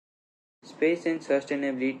Space and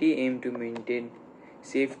sustainability aim to maintain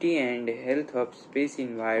safety and health of space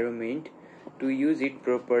environment, to use it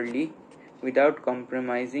properly without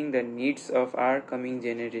compromising the needs of our coming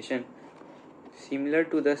generation. Similar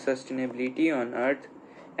to the sustainability on Earth,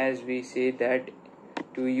 as we say that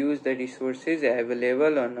to use the resources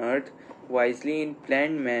available on Earth wisely in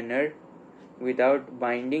planned manner without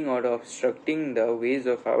binding or obstructing the ways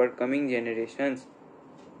of our coming generations.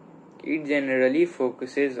 It generally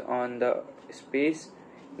focuses on the space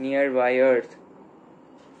nearby Earth.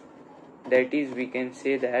 That is, we can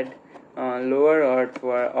say that lower Earth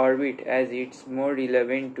orbit, as it's more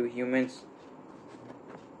relevant to humans.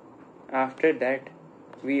 After that,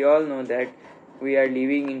 we all know that we are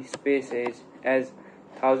living in space age, as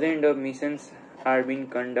thousands of missions are being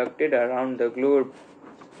conducted around the globe,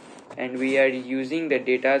 and we are using the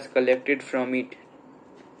data collected from it.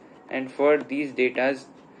 And for these data,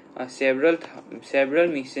 several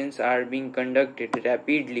missions are being conducted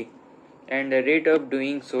rapidly, and the rate of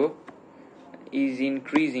doing so is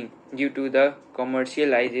increasing due to the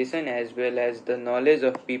commercialization, as well as the knowledge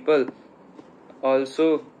of people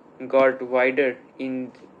also got wider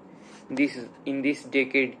in this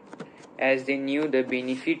decade, as they knew the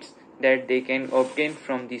benefits that they can obtain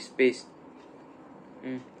from the space.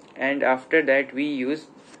 And after that, we use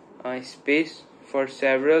space for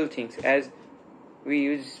several things, as we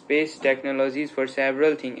use space technologies for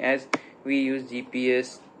several things, as we use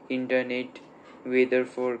GPS, internet, weather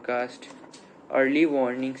forecast, early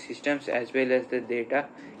warning systems, as well as the data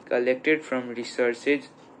collected from researches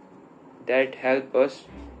that help us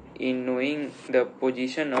in knowing the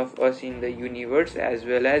position of us in the universe, as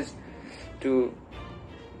well as to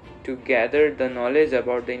gather the knowledge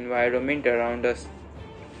about the environment around us.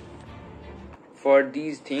 For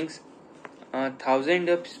these things, thousands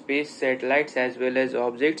of space satellites as well as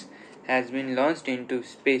objects has been launched into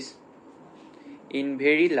space in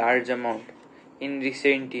very large amount in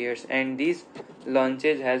recent years, and these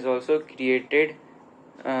launches has also created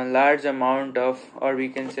a large amount of, or we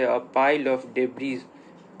can say a pile of debris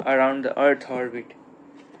around the Earth orbit,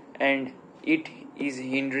 and it is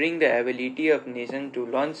hindering the ability of nation to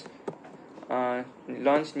launch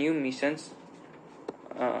new missions,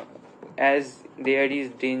 as there is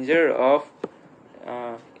danger of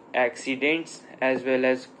accidents as well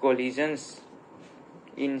as collisions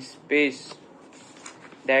in space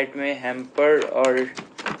that may hamper or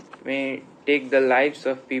may take the lives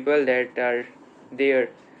of people that are there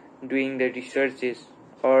doing the researches,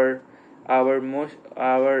 or our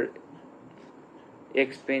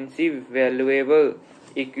expensive valuable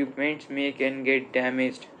equipment may can get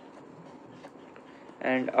damaged.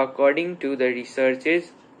 And according to the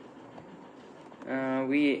researches,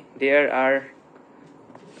 there are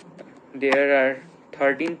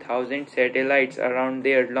 13,000 satellites around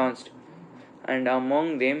there launched, and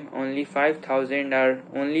among them only 5,000 are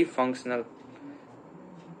only functional.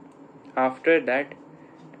 After that,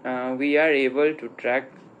 we are able to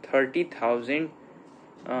track 30,000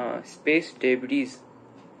 space debris,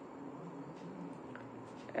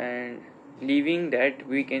 and leaving that,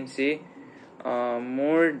 we can say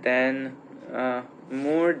more than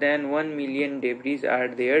 1 million debris are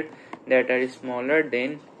there that are smaller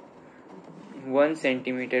than 1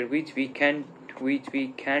 centimeter, which we can't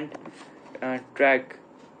track,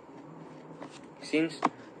 since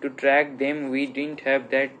to track them we didn't have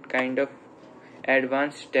that kind of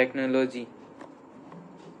advanced technology.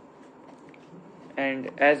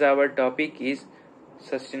 And as our topic is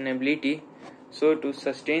sustainability, so to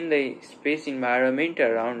sustain the space environment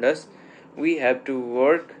around us, we have to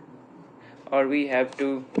work, or we have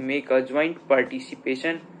to make a joint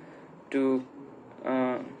participation to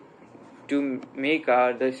make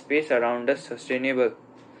the space around us sustainable.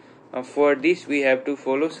 For this, we have to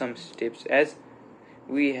follow some steps, as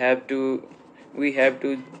we have to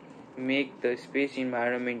make the space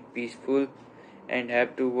environment peaceful, and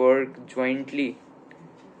have to work jointly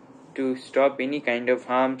to stop any kind of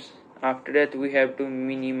harms. After that, we have to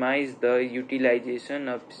minimize the utilization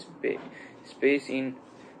of space in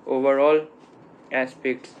overall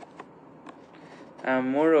aspects.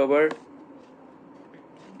 Moreover,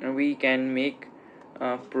 we can make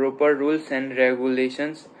proper rules and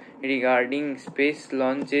regulations regarding space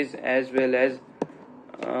launches, as well as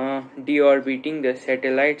deorbiting the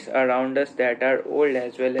satellites around us that are old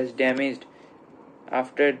as well as damaged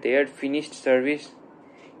after their finished service.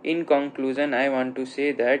 In conclusion, I want to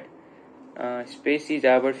say that space is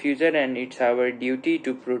our future, and it's our duty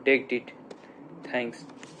to protect it. Thanks.